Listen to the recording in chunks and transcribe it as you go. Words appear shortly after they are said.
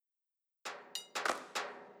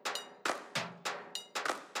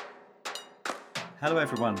Hello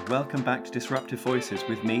everyone, welcome back to Disruptive Voices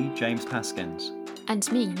with me, James Paskins. And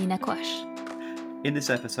me, Nina Quash. In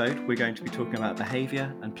this episode, we're going to be talking about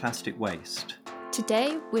behaviour and plastic waste.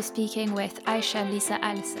 Today, we're speaking with Aisha Lisa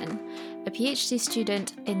Allison, a PhD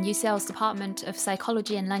student in UCL's Department of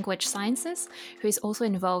Psychology and Language Sciences, who is also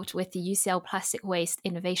involved with the UCL Plastic Waste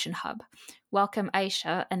Innovation Hub. Welcome,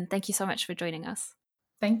 Aisha, and thank you so much for joining us.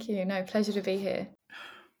 Thank you. No, pleasure to be here.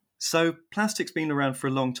 So, plastic's been around for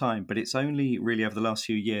a long time, but it's only really over the last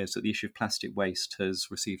few years that the issue of plastic waste has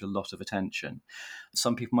received a lot of attention.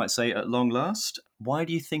 Some people might say at long last. Why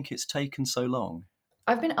do you think it's taken so long?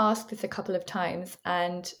 I've been asked this a couple of times,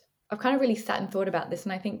 and I've kind of really sat and thought about this.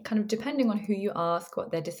 And I think kind of depending on who you ask,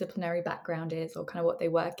 what their disciplinary background is, or kind of what they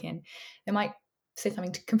work in, they might say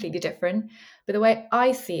something completely different. But the way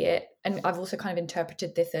I see it, and I've also kind of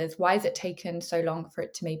interpreted this as, why has it taken so long for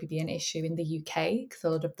it to maybe be an issue in the UK? Because a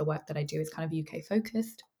lot of the work that I do is kind of UK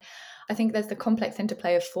focused. I think there's the complex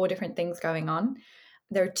interplay of 4 different things going on.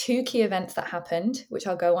 There are 2 key events that happened, which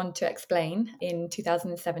I'll go on to explain, in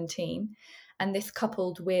 2017. And this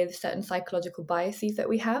coupled with certain psychological biases that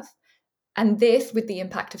we have. And this with the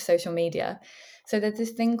impact of social media. So there's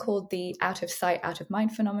this thing called the out of sight, out of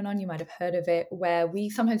mind phenomenon. You might have heard of it, where we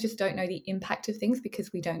sometimes just don't know the impact of things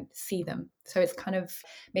because we don't see them. So it's kind of,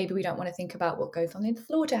 maybe we don't want to think about what goes on in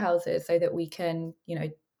slaughterhouses so that we can,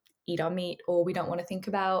 eat our meat, or we don't want to think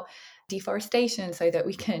about deforestation so that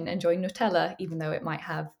we can enjoy Nutella, even though it might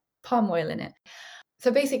have palm oil in it.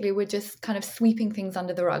 So basically, we're just kind of sweeping things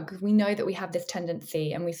under the rug. We know that we have this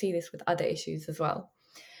tendency, and we see this with other issues as well.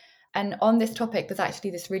 And on this topic, there's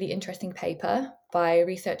actually this really interesting paper by a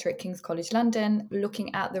researcher at King's College London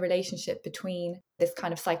looking at the relationship between this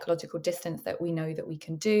kind of psychological distance that we know that we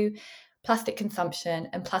can do, plastic consumption,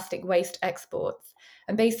 and plastic waste exports.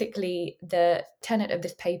 And basically, the tenet of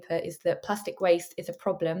this paper is that plastic waste is a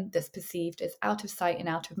problem that's perceived as out of sight and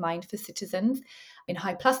out of mind for citizens in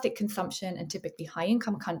high plastic consumption and typically high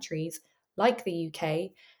income countries like the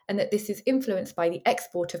UK, and that this is influenced by the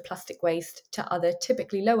export of plastic waste to other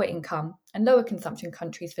typically lower income and lower consumption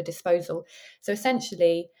countries for disposal. So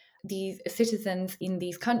essentially, these citizens in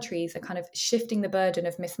these countries are kind of shifting the burden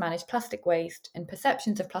of mismanaged plastic waste and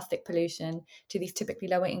perceptions of plastic pollution to these typically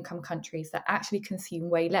lower income countries that actually consume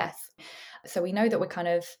way less. So we know that we're kind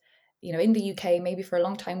of, in the UK, maybe for a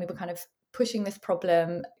long time, we were kind of pushing this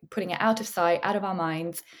problem, putting it out of sight, out of our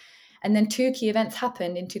minds. And then 2 key events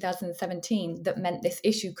happened in 2017 that meant this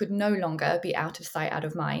issue could no longer be out of sight, out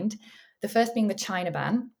of mind. The first being the China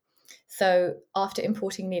ban. So after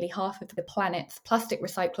importing nearly half of the planet's plastic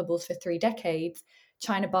recyclables for 3 decades,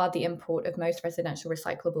 China barred the import of most residential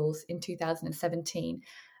recyclables in 2017.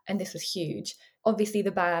 And this was huge. Obviously, the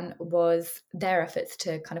ban was their efforts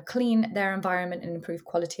to kind of clean their environment and improve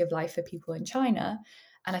quality of life for people in China.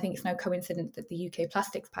 And I think it's no coincidence that the UK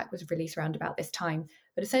Plastics Pact was released around about this time.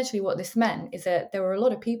 But essentially what this meant is that there were a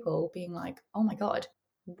lot of people being like, oh my God,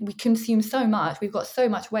 we consume so much, we've got so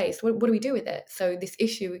much waste, what do we do with it? So this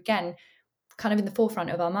issue, again, kind of in the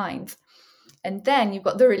forefront of our minds. And then you've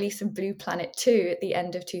got the release of Blue Planet 2 at the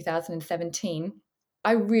end of 2017.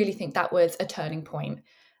 I really think that was a turning point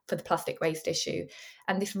for the plastic waste issue.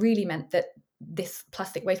 And this really meant that this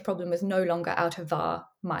plastic waste problem was no longer out of our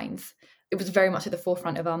minds. It was very much at the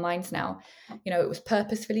forefront of our minds now. It was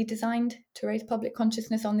purposefully designed to raise public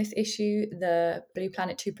consciousness on this issue. The Blue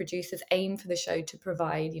Planet 2 producers aimed for the show to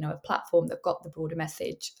provide, a platform that got the broader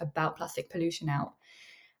message about plastic pollution out.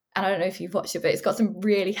 And I don't know if you've watched it, but it's got some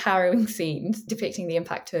really harrowing scenes depicting the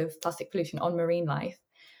impact of plastic pollution on marine life.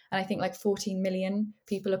 And I think like 14 million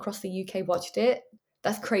people across the UK watched it.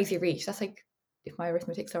 That's crazy reach. That's like, if my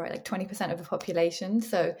arithmetic's all right, like 20% of the population.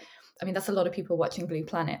 So, that's a lot of people watching Blue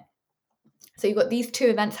Planet. So you've got these 2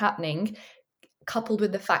 events happening, coupled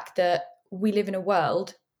with the fact that we live in a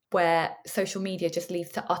world where social media just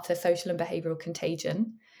leads to utter social and behavioural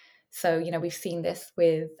contagion. So, we've seen this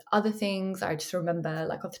with other things. I just remember,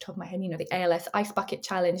 like off the top of my head, the ALS Ice Bucket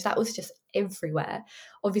Challenge, that was just everywhere.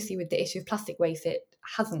 Obviously, with the issue of plastic waste, it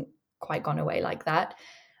hasn't quite gone away like that.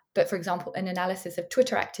 But for example, an analysis of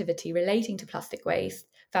Twitter activity relating to plastic waste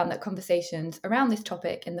found that conversations around this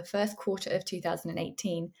topic in the first quarter of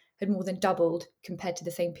 2018 had more than doubled compared to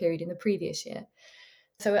the same period in the previous year.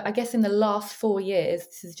 So I guess in the last 4 years,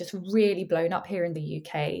 this has just really blown up here in the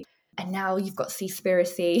UK. And now you've got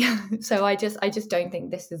Seaspiracy. So I just don't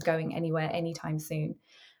think this is going anywhere anytime soon.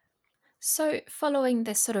 So following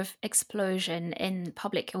this sort of explosion in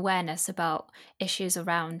public awareness about issues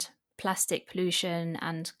around plastic pollution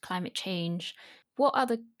and climate change, what are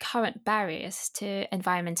the current barriers to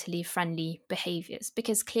environmentally friendly behaviours?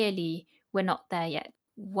 Because clearly we're not there yet.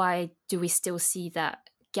 Why do we still see that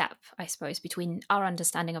gap, I suppose, between our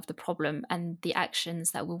understanding of the problem and the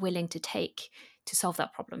actions that we're willing to take to solve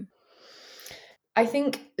that problem? I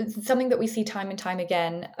think something that we see time and time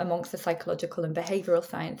again amongst the psychological and behavioral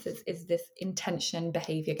sciences is this intention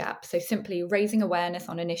behavior gap. So simply raising awareness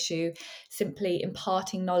on an issue, simply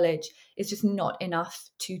imparting knowledge is just not enough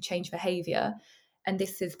to change behavior. And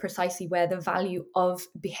this is precisely where the value of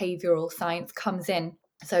behavioral science comes in.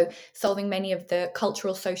 So solving many of the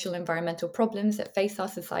cultural, social, environmental problems that face our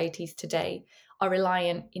societies today are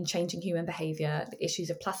reliant in changing human behavior. The issues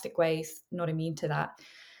of plastic waste, not immune to that.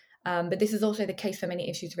 But this is also the case for many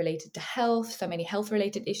issues related to health. So many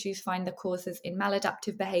health-related issues find their causes in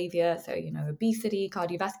maladaptive behavior. So, obesity,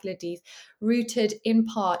 cardiovascular disease, rooted in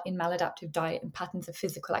part in maladaptive diet and patterns of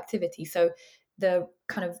physical activity. So the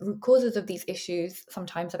kind of root causes of these issues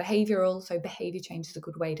sometimes are behavioral. So behavior change is a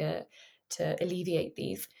good way to alleviate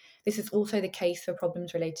these. This is also the case for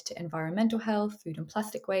problems related to environmental health, food and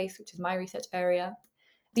plastic waste, which is my research area.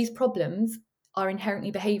 These problems are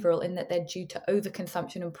inherently behavioral in that they're due to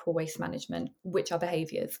overconsumption and poor waste management, which are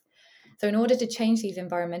behaviors. So in order to change these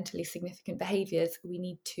environmentally significant behaviors, we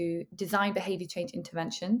need to design behavior change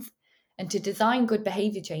interventions. And to design good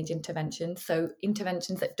behavior change interventions, so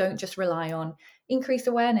interventions that don't just rely on increased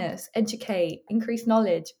awareness, educate, increase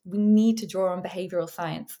knowledge, we need to draw on behavioral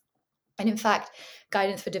science. And in fact,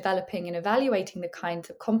 guidance for developing and evaluating the kinds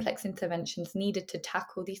of complex interventions needed to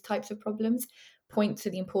tackle these types of problems point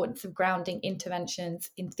to the importance of grounding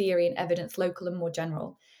interventions in theory and evidence, local and more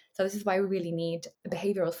general. So this is why we really need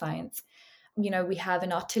behavioral science. We have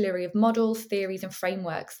an artillery of models, theories, and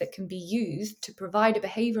frameworks that can be used to provide a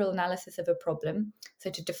behavioral analysis of a problem. So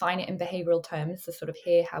to define it in behavioral terms, to sort of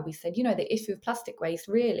hear how we said, the issue of plastic waste,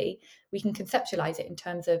 really, we can conceptualize it in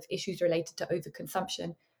terms of issues related to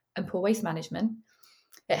overconsumption and poor waste management.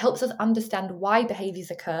 It helps us understand why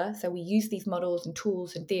behaviors occur. So we use these models and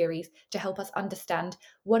tools and theories to help us understand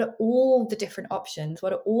what are all the different options,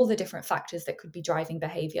 what are all the different factors that could be driving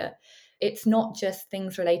behavior. It's not just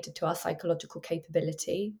things related to our psychological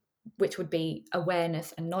capability, which would be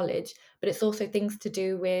awareness and knowledge, but it's also things to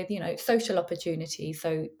do with, social opportunity.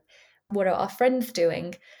 So what are our friends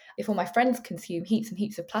doing? If all my friends consume heaps and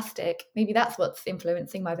heaps of plastic, maybe that's what's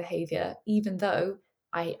influencing my behavior, even though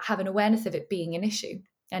I have an awareness of it being an issue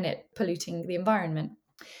and it polluting the environment.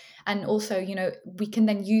 And also, we can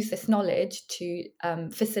then use this knowledge to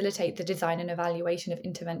facilitate the design and evaluation of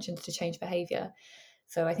interventions to change behavior.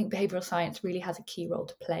 So I think behavioral science really has a key role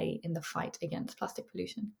to play in the fight against plastic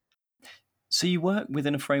pollution. So you work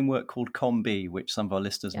within a framework called COM-B, which some of our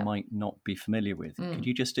listeners might not be familiar with. Could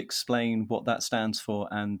you just explain what that stands for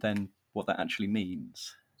and then what that actually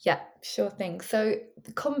means? Yeah, sure thing. So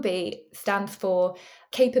the COM-B stands for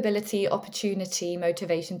Capability, Opportunity,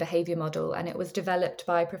 Motivation, Behavior Model, and it was developed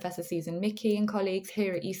by Professor Susan Mickey and colleagues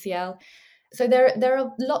here at UCL. So there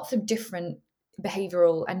are lots of different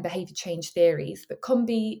behavioral and behavior change theories, but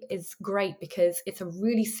COM-B is great because it's a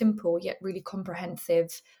really simple yet really comprehensive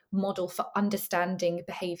model for understanding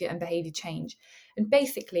behavior and behavior change. And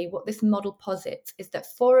basically what this model posits is that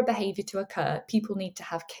for a behavior to occur, people need to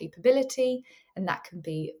have capability, and that can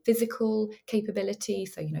be physical capability,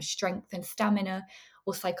 so strength and stamina,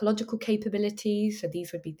 or psychological capabilities. So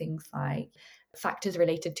these would be things like factors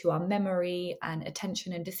related to our memory and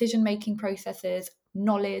attention and decision-making processes,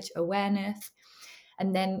 knowledge, awareness.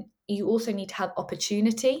 And then you also need to have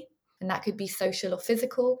opportunity, and that could be social or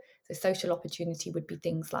physical. So social opportunity would be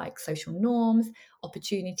things like social norms.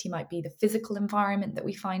 Opportunity might be the physical environment that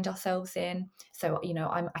we find ourselves in. So,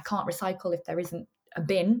 I can't recycle if there isn't a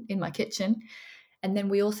bin in my kitchen. And then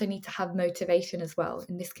we also need to have motivation as well.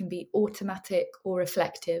 And this can be automatic or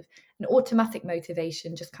reflective. And automatic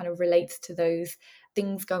motivation just kind of relates to those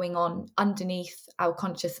things going on underneath our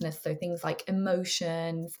consciousness. So things like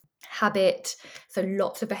emotions, habit. So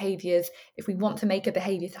lots of behaviors. If we want to make a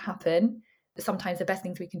behavior to happen, sometimes the best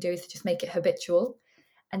things we can do is to just make it habitual.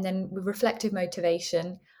 And then with reflective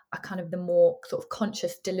motivation are kind of the more sort of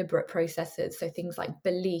conscious, deliberate processes. So things like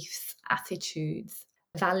beliefs, attitudes,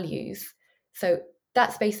 values. So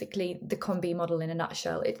that's basically the COM-B model in a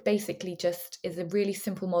nutshell. It basically just is a really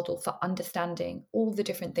simple model for understanding all the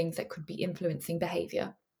different things that could be influencing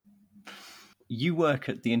behavior. You work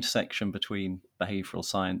at the intersection between behavioural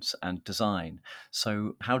science and design.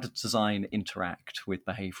 So how does design interact with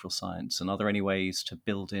behavioural science? And are there any ways to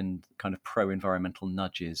build in kind of pro-environmental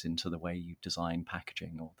nudges into the way you design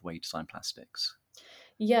packaging or the way you design plastics?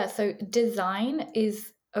 Yeah, so design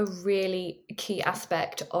is a really key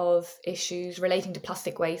aspect of issues relating to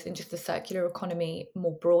plastic waste and just the circular economy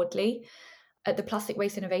more broadly. At the Plastic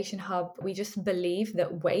Waste Innovation Hub, we just believe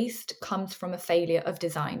that waste comes from a failure of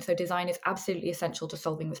design. So design is absolutely essential to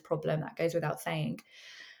solving this problem. That goes without saying.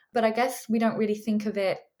 But I guess we don't really think of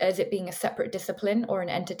it as it being a separate discipline or an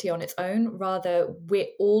entity on its own. Rather, we're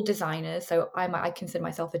all designers. So I consider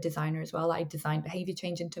myself a designer as well. I design behavior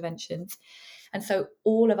change interventions. And so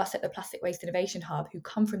all of us at the Plastic Waste Innovation Hub who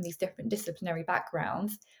come from these different disciplinary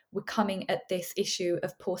backgrounds, we're coming at this issue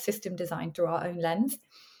of poor system design through our own lens.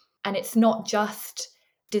 And it's not just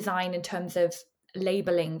design in terms of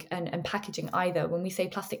labeling and packaging either. When we say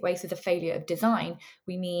plastic waste is a failure of design,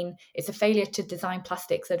 we mean it's a failure to design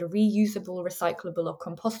plastics that are reusable, recyclable, or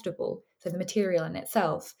compostable, so the material in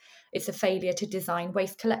itself. It's a failure to design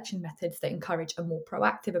waste collection methods that encourage a more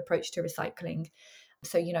proactive approach to recycling.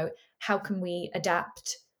 So, how can we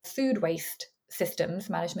adapt food waste systems,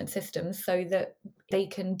 management systems, so that they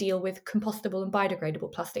can deal with compostable and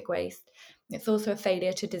biodegradable plastic waste? It's also a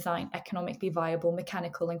failure to design economically viable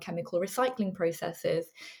mechanical and chemical recycling processes,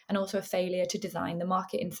 and also a failure to design the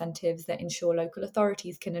market incentives that ensure local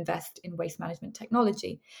authorities can invest in waste management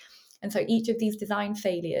technology. And so each of these design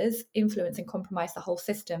failures influence and compromise the whole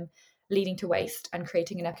system, leading to waste and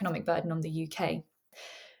creating an economic burden on the UK.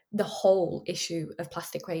 The whole issue of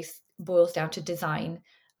plastic waste boils down to design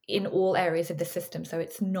in all areas of the system. So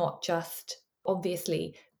it's not just,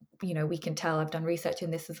 obviously, we can tell, I've done research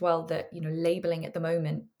in this as well, that, labeling at the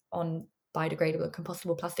moment on biodegradable and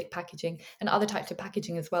compostable plastic packaging and other types of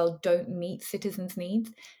packaging as well don't meet citizens'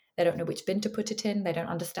 needs. They don't know which bin to put it in. They don't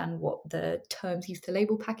understand what the terms used to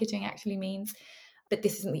label packaging actually means. But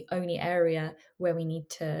this isn't the only area where we need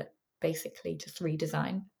to basically just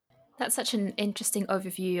redesign. That's such an interesting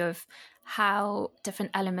overview of how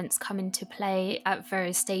different elements come into play at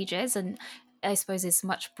various stages, and I suppose it's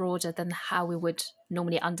much broader than how we would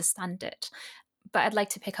normally understand it. But I'd like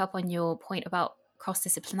to pick up on your point about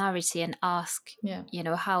cross-disciplinarity and ask,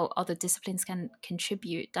 how other disciplines can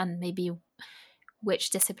contribute, and maybe which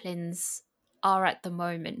disciplines are at the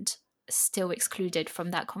moment still excluded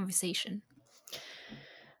from that conversation.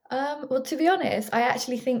 Well, to be honest, I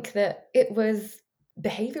actually think that it was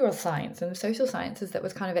behavioral science and the social sciences that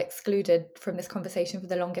was kind of excluded from this conversation for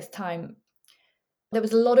the longest time. There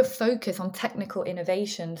was a lot of focus on technical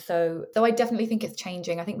innovation. So, though I definitely think it's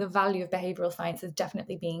changing, I think the value of behavioral science is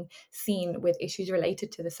definitely being seen with issues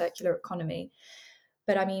related to the circular economy.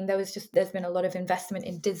 But I mean, there's been a lot of investment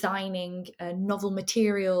in designing novel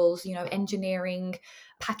materials, engineering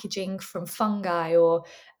packaging from fungi or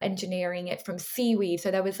engineering it from seaweed. So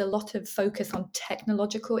there was a lot of focus on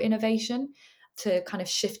technological innovation to kind of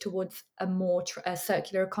shift towards a more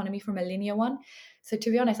circular economy from a linear one. So to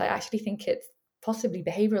be honest, I actually think it's possibly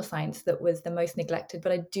behavioral science that was the most neglected,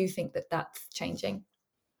 but I do think that that's changing.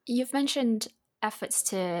 You've mentioned efforts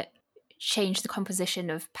to change the composition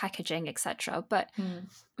of packaging, etc., but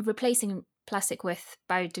replacing plastic with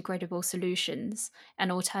biodegradable solutions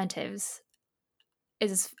and alternatives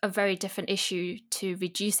is a very different issue to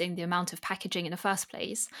reducing the amount of packaging in the first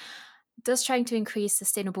place. Does trying to increase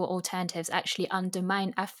sustainable alternatives actually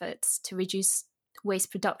undermine efforts to reduce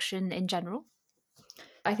waste production in general?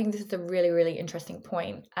 I think this is a really, really interesting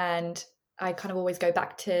point. And I kind of always go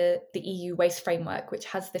back to the EU waste framework, which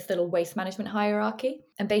has this little waste management hierarchy.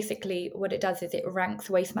 And basically what it does is it ranks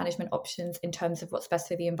waste management options in terms of what's best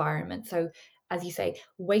for the environment. So as you say,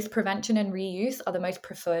 waste prevention and reuse are the most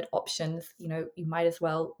preferred options. You might as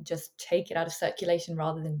well just take it out of circulation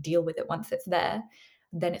rather than deal with it once it's there.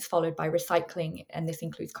 Then it's followed by recycling, and this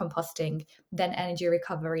includes composting, then energy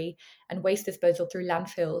recovery, and waste disposal through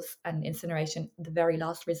landfills and incineration, the very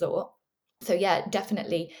last resort. So yeah,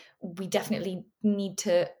 we definitely need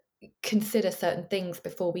to consider certain things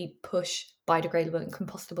before we push biodegradable and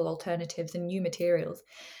compostable alternatives and new materials.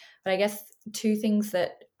 But I guess two things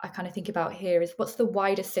that I kind of think about here is what's the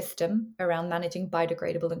wider system around managing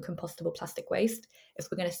biodegradable and compostable plastic waste if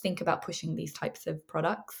we're going to think about pushing these types of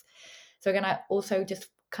products. So again, I also just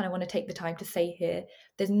kind of want to take the time to say here,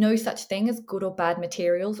 there's no such thing as good or bad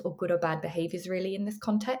materials or good or bad behaviors really in this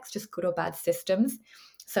context, just good or bad systems.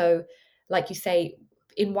 So like you say,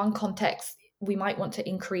 in one context, we might want to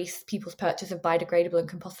increase people's purchase of biodegradable and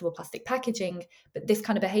compostable plastic packaging, but this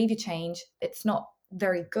kind of behavior change, it's not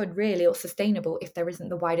very good really or sustainable if there isn't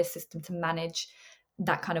the wider system to manage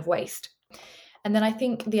that kind of waste. And then I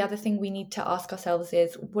think the other thing we need to ask ourselves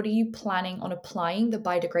is, what are you planning on applying the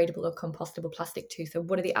biodegradable or compostable plastic to? So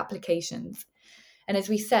what are the applications? And as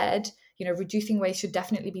we said, reducing waste should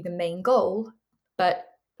definitely be the main goal, but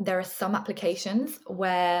there are some applications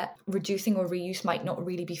where reducing or reuse might not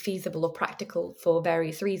really be feasible or practical for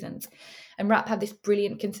various reasons. And WRAP have this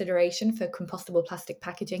brilliant consideration for compostable plastic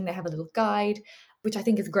packaging. They have a little guide, which I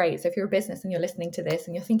think is great. So if you're a business and you're listening to this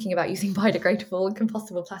and you're thinking about using biodegradable and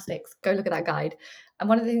compostable plastics, go look at that guide. And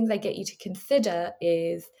one of the things they get you to consider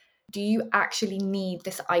is, do you actually need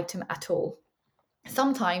this item at all?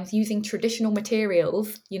 Sometimes using traditional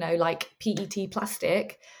materials, like PET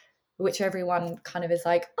plastic, which everyone kind of is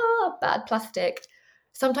like, bad plastic.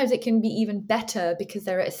 Sometimes it can be even better because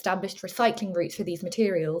there are established recycling routes for these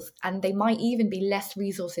materials, and they might even be less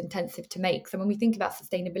resource intensive to make. So when we think about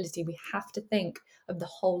sustainability, we have to think of the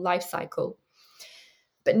whole life cycle.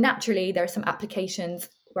 But naturally, there are some applications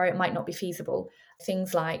where it might not be feasible.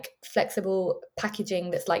 Things like flexible packaging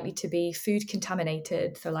that's likely to be food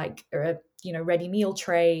contaminated. So like, ready meal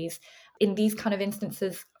trays. In these kind of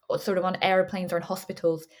instances, or sort of on airplanes or in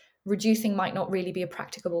hospitals, reducing might not really be a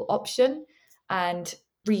practicable option, and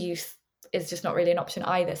reuse is just not really an option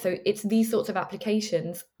either. So it's these sorts of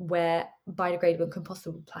applications where biodegradable and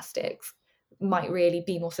compostable plastics might really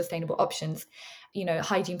be more sustainable options.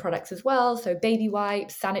 Hygiene products as well. So baby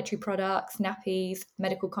wipes, sanitary products, nappies,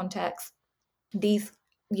 medical contexts. These,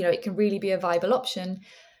 it can really be a viable option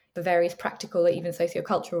for various practical or even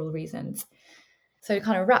sociocultural reasons. So to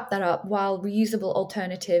kind of wrap that up, while reusable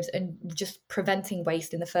alternatives and just preventing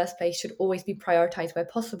waste in the first place should always be prioritized where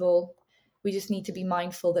possible, we just need to be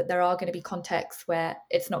mindful that there are going to be contexts where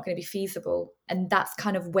it's not going to be feasible. And that's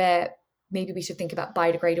kind of where maybe we should think about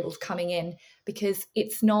biodegradables coming in, because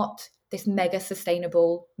it's not this mega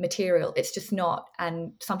sustainable material. It's just not.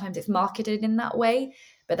 And sometimes it's marketed in that way,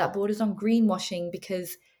 but that borders on greenwashing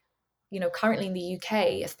because currently in the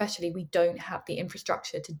UK, especially, we don't have the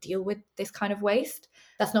infrastructure to deal with this kind of waste.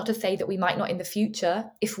 That's not to say that we might not in the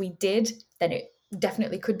future. If we did, then it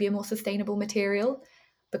definitely could be a more sustainable material.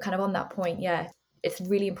 But kind of on that point, it's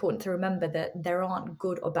really important to remember that there aren't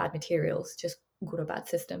good or bad materials, just good or bad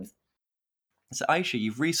systems. So Aisha,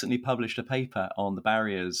 you've recently published a paper on the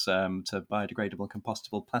barriers to biodegradable and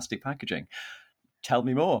compostable plastic packaging. Tell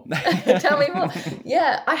me more. Tell me more.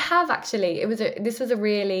 Yeah, I have actually. This was a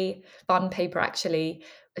really fun paper, actually.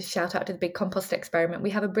 A shout out to the Big Compost Experiment.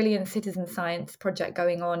 We have a brilliant citizen science project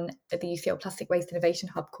going on at the UCL Plastic Waste Innovation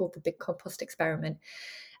Hub called the Big Compost Experiment.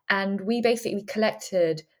 And we basically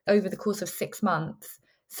collected over the course of 6 months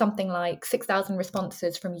something like 6,000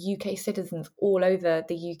 responses from UK citizens all over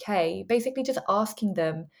the UK, basically just asking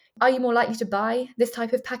them, are you more likely to buy this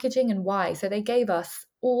type of packaging and why? So they gave us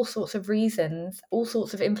all sorts of reasons, all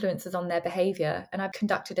sorts of influences on their behaviour. And I've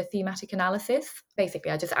conducted a thematic analysis.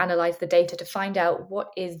 Basically, I just analysed the data to find out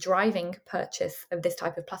what is driving purchase of this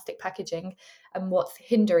type of plastic packaging and what's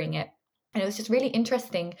hindering it. And it was just really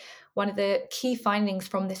interesting. One of the key findings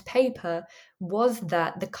from this paper was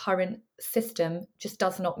that the current system just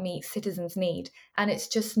does not meet citizens' need. And it's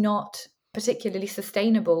just not particularly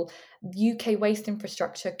sustainable. UK waste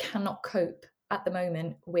infrastructure cannot cope at the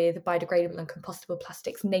moment with biodegradable and compostable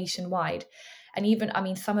plastics nationwide. And even,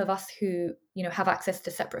 some of us who, have access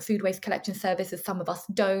to separate food waste collection services, some of us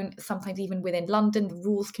don't. Sometimes even within London, the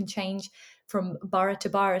rules can change from borough to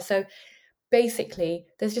borough. So basically,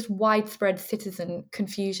 there's just widespread citizen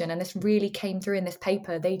confusion, and this really came through in this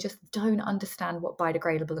paper. They just don't understand what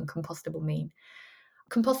biodegradable and compostable mean.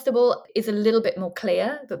 Compostable is a little bit more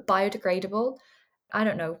clear, but biodegradable, I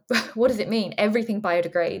don't know. What does it mean? Everything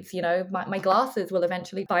biodegrades, my glasses will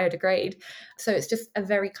eventually biodegrade. So it's just a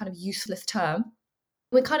very kind of useless term.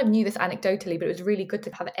 We kind of knew this anecdotally, but it was really good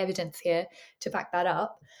to have evidence here to back that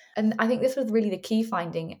up. And I think this was really the key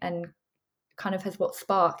finding, and kind of has what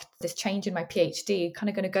sparked this change in my PhD, kind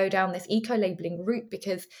of going to go down this eco-labeling route,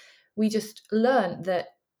 because we just learned that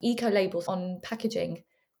eco-labels on packaging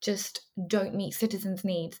just don't meet citizens'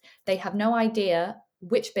 needs. They have no idea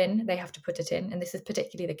which bin they have to put it in, and this is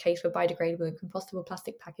particularly the case for biodegradable and compostable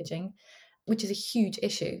plastic packaging, which is a huge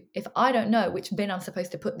issue. If I don't know which bin I'm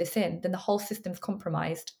supposed to put this in, then the whole system's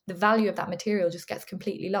compromised. The value of that material just gets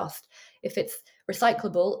completely lost. If it's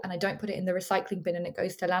recyclable and I don't put it in the recycling bin and it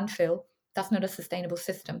goes to landfill, that's not a sustainable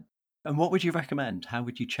system. And what would you recommend? How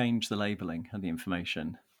would you change the labelling and the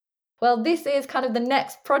information? Well, this is kind of the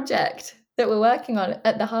next project that we're working on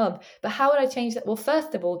at the Hub. But how would I change that? Well,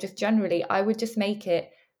 first of all, just generally, I would just make it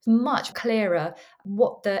much clearer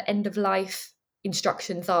what the end of life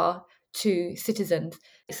instructions are to citizens,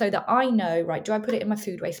 so that I know, right, do I put it in my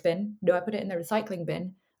food waste bin? Do I put it in the recycling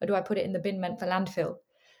bin? Or do I put it in the bin meant for landfill?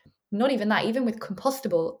 Not even that, even with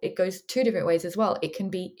compostable, it goes 2 different ways as well. It can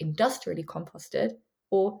be industrially composted,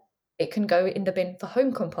 or it can go in the bin for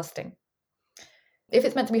home composting. If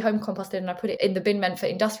it's meant to be home composted and I put it in the bin meant for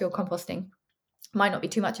industrial composting, might not be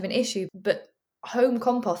too much of an issue, but home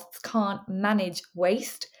composts can't manage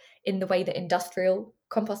waste in the way that industrial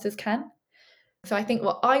composters can. So I think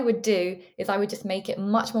what I would do is I would just make it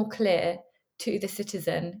much more clear to the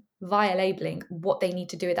citizen via labelling what they need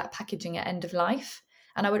to do with that packaging at end of life.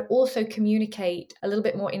 And I would also communicate a little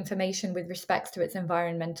bit more information with respect to its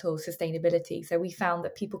environmental sustainability. So we found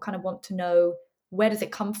that people kind of want to know, where does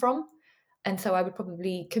it come from? And so I would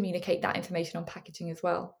probably communicate that information on packaging as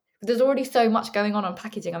well. But there's already so much going on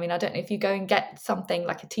packaging. I mean, I don't know if you go and get something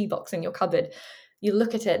like a tea box in your cupboard, you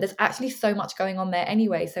look at it, there's actually so much going on there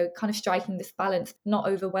anyway. So kind of striking this balance, not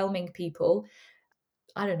overwhelming people.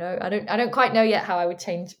 I don't know. I don't quite know yet how I would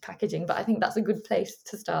change packaging, but I think that's a good place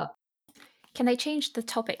to start. Can I change the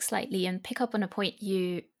topic slightly and pick up on a point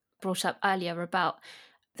you brought up earlier about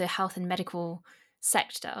the health and medical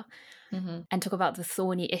sector, and talk about the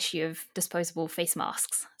thorny issue of disposable face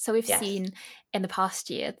masks? So we've seen in the past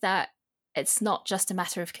year that it's not just a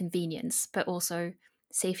matter of convenience, but also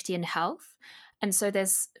safety and health. And so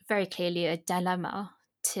there's very clearly a dilemma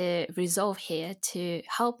to resolve here to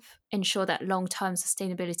help ensure that long-term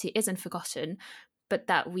sustainability isn't forgotten, but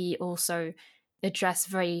that we also address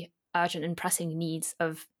very urgent and pressing needs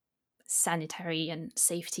of sanitary and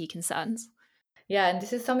safety concerns. Yeah, and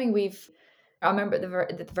this is something I remember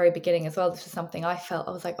at the very beginning as well, this was something I felt,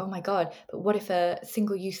 I was like, oh my God, but what if a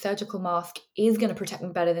single-use surgical mask is going to protect me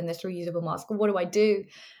better than this reusable mask? What do I do?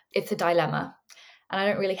 It's a dilemma. And I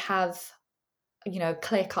don't really have,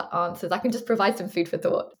 clear-cut answers. I can just provide some food for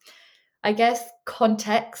thought. I guess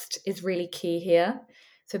context is really key here.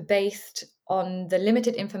 So based on the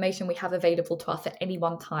limited information we have available to us at any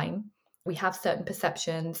one time, we have certain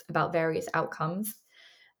perceptions about various outcomes.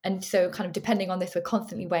 And so kind of depending on this, we're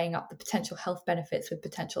constantly weighing up the potential health benefits with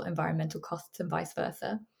potential environmental costs and vice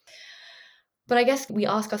versa. But I guess we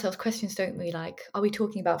ask ourselves questions, don't we? Like, are we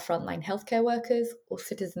talking about frontline healthcare workers or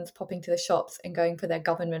citizens popping to the shops and going for their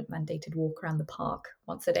government mandated walk around the park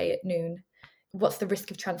once a day at noon? What's the risk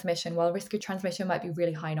of transmission? Well, risk of transmission might be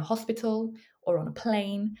really high in a hospital or on a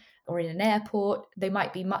plane or in an airport. They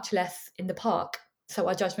might be much less in the park. So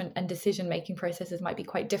our judgment and decision-making processes might be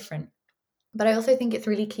quite different. But I also think it's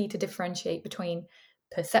really key to differentiate between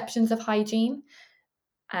perceptions of hygiene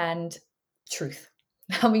and truth.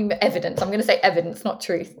 I mean, evidence. I'm going to say evidence, not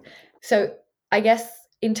truth. So I guess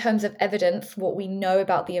in terms of evidence, what we know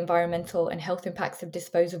about the environmental and health impacts of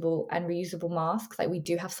disposable and reusable masks, like we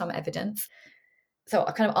do have some evidence. So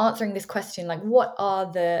kind of answering this question, like what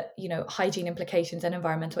are the, hygiene implications and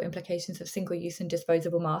environmental implications of single-use and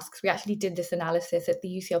disposable masks? We actually did this analysis at the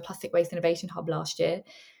UCL Plastic Waste Innovation Hub last year.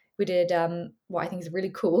 We did what I think is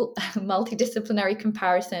really cool, multidisciplinary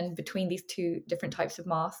comparison between these two different types of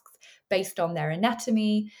masks based on their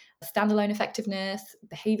anatomy, standalone effectiveness,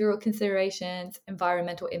 behavioral considerations,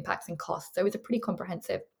 environmental impacts and costs. So it was a pretty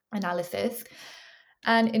comprehensive analysis.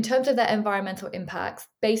 And in terms of their environmental impacts,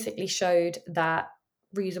 basically showed that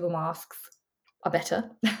reusable masks are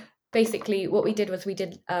better. Basically, what we did was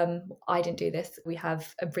I didn't do this. We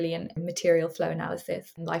have a brilliant material flow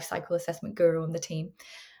analysis and life cycle assessment guru on the team.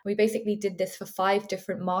 We basically did this for 5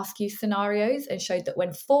 different mask use scenarios and showed that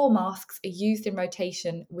when 4 masks are used in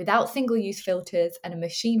rotation without single-use filters and are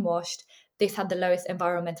machine washed, this had the lowest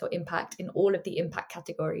environmental impact in all of the impact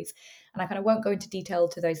categories. And I kind of won't go into detail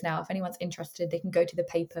to those now. If anyone's interested, they can go to the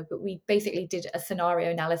paper. But we basically did a scenario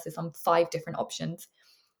analysis on 5 different options.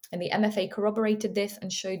 And the MFA corroborated this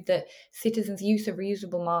and showed that citizens' use of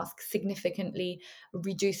reusable masks significantly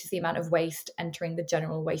reduces the amount of waste entering the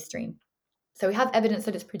general waste stream. So we have evidence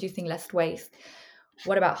that it's producing less waste.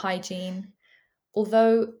 What about hygiene?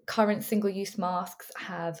 Although current single-use masks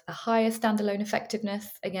have a higher standalone effectiveness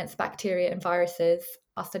against bacteria and viruses,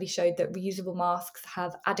 our study showed that reusable masks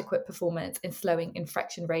have adequate performance in slowing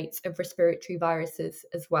infection rates of respiratory viruses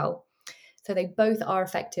as well. So they both are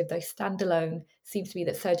effective, though standalone seems to be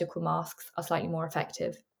that surgical masks are slightly more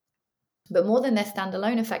effective. But more than their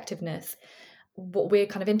standalone effectiveness, what we're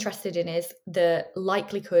kind of interested in is the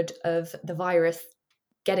likelihood of the virus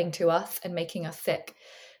getting to us and making us sick.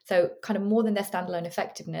 So kind of more than their standalone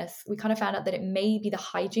effectiveness, we kind of found out that it may be the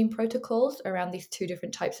hygiene protocols around these 2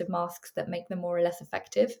 different types of masks that make them more or less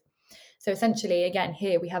effective. So essentially, again,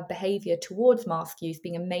 here we have behavior towards mask use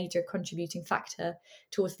being a major contributing factor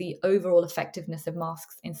towards the overall effectiveness of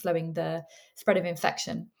masks in slowing the spread of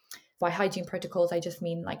infection. By hygiene protocols, I just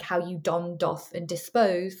mean like how you don, doff, and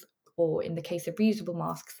dispose, or in the case of reusable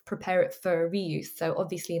masks, prepare it for reuse. So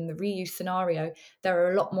obviously in the reuse scenario, there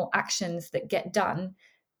are a lot more actions that get done,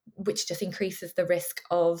 which just increases the risk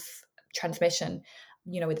of transmission.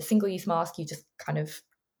 With a single-use mask, you just kind of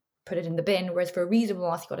put it in the bin. Whereas for a reusable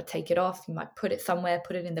mask, you've got to take it off. You might put it somewhere,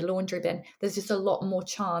 put it in the laundry bin. There's just a lot more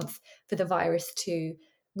chance for the virus to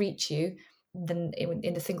reach you than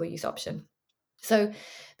in the single-use option. So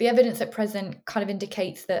the evidence at present kind of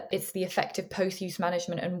indicates that it's the effective post-use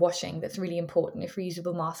management and washing that's really important if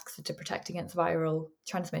reusable masks are to protect against viral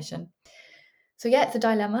transmission. So yeah, it's a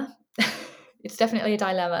dilemma. It's definitely a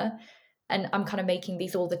dilemma. And I'm kind of making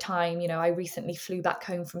these all the time. You know, I recently flew back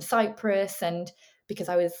home from Cyprus, and because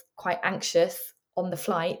I was quite anxious on the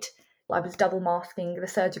flight, I was double masking the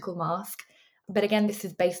surgical mask. But again, this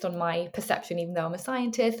is based on my perception. Even though I'm a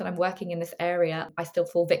scientist and I'm working in this area, I still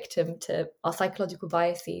fall victim to our psychological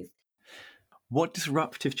biases. What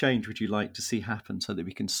disruptive change would you like to see happen so that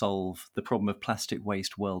we can solve the problem of plastic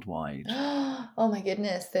waste worldwide? Oh my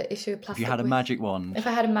goodness, the issue of plastic If you had a waste. magic wand. If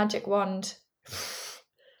I had a magic wand,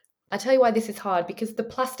 I tell you why this is hard, because the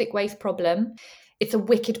plastic waste problem, it's a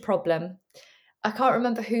wicked problem. I can't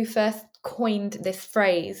remember who first coined this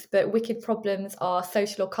phrase, but wicked problems are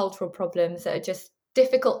social or cultural problems that are just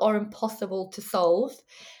difficult or impossible to solve,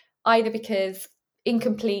 either because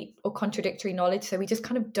incomplete or contradictory knowledge. So we just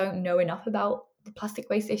kind of don't know enough about the plastic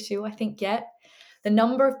waste issue, I think, yet. The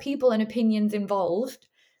number of people and opinions involved,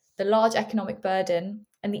 the large economic burden,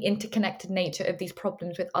 and the interconnected nature of these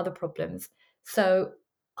problems with other problems. So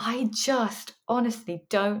I just honestly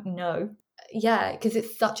don't know. Yeah, because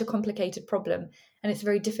it's such a complicated problem, and it's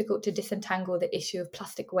very difficult to disentangle the issue of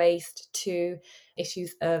plastic waste to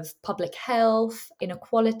issues of public health,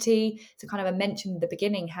 inequality. So kind of I mentioned at the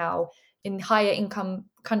beginning how in higher income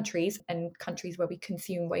countries and countries where we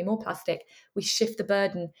consume way more plastic, we shift the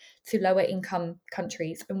burden to lower income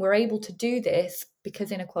countries. And we're able to do this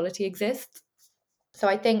because inequality exists. So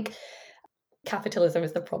I think capitalism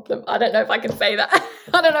is the problem. I don't know if I can say that.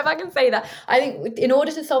 I think in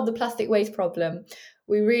order to solve the plastic waste problem,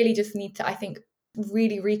 we really just need to, I think,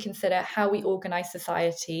 really reconsider how we organize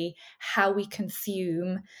society, how we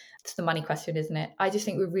consume. It's the money question, isn't it? I just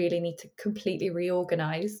think we really need to completely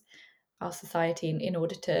reorganize our society in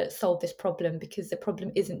order to solve this problem, because the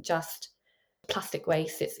problem isn't just plastic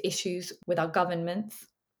waste, it's issues with our governments,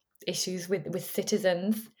 issues with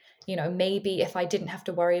citizens. You know, maybe if I didn't have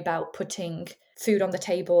to worry about putting food on the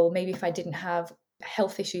table, maybe if I didn't have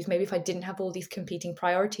health issues, maybe if I didn't have all these competing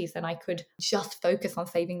priorities, then I could just focus on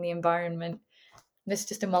saving the environment. It's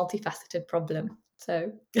just a multifaceted problem.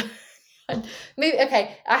 So maybe,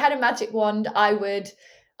 okay, I had a magic wand, I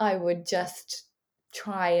would just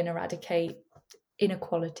try and eradicate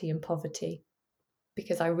inequality and poverty,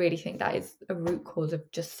 because I really think that is a root cause of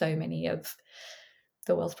just so many of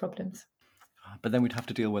the world's problems. But then we'd have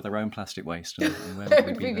to deal with our own plastic waste. And where would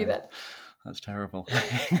we be Really then? That's terrible.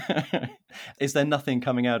 Is there nothing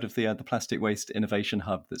coming out of the Plastic Waste Innovation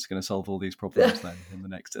Hub that's going to solve all these problems then in the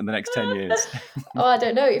next 10 years? Oh, I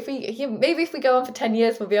don't know. Maybe if we go on for 10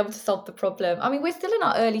 years, we'll be able to solve the problem. I mean, we're still in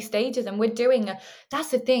our early stages, and that's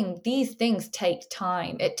the thing. These things take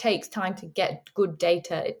time. It takes time to get good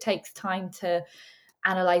data. It takes time to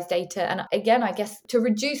analyze data. And again, I guess to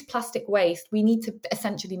reduce plastic waste, we need to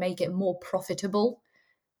essentially make it more profitable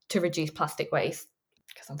to reduce plastic waste.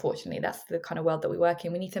 Because unfortunately, that's the kind of world that we work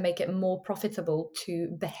in. We need to make it more profitable to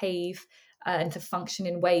behave and to function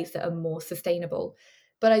in ways that are more sustainable.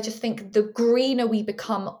 But I just think the greener we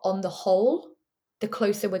become on the whole, the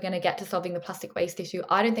closer we're going to get to solving the plastic waste issue.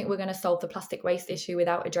 I don't think we're going to solve the plastic waste issue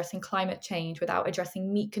without addressing climate change, without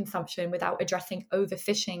addressing meat consumption, without addressing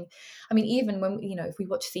overfishing. I mean, even when, if we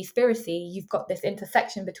watch Seaspiracy, you've got this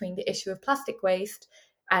intersection between the issue of plastic waste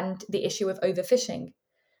and the issue of overfishing.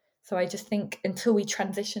 So I just think until we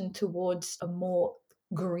transition towards a more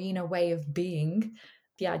greener way of being,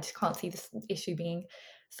 I just can't see this issue being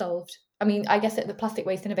solved. I mean, I guess at the Plastic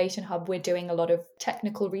Waste Innovation Hub, we're doing a lot of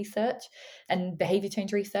technical research and behaviour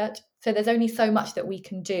change research. So there's only so much that we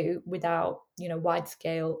can do without,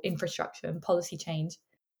 wide-scale infrastructure and policy change.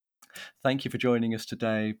 Thank you for joining us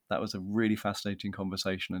today. That was a really fascinating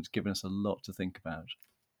conversation and it's given us a lot to think about.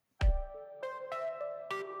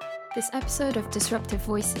 This episode of Disruptive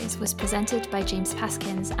Voices was presented by James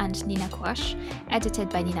Paskins and Nina Quash, edited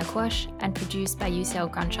by Nina Quash, and produced by UCL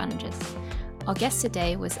Grand Challenges. Our guest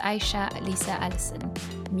today was Aisha Lisa Allison.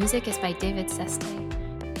 Music is by David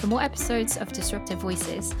Seste. For more episodes of Disruptive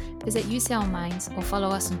Voices, visit UCL Minds or follow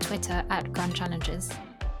us on Twitter @Grand Challenges.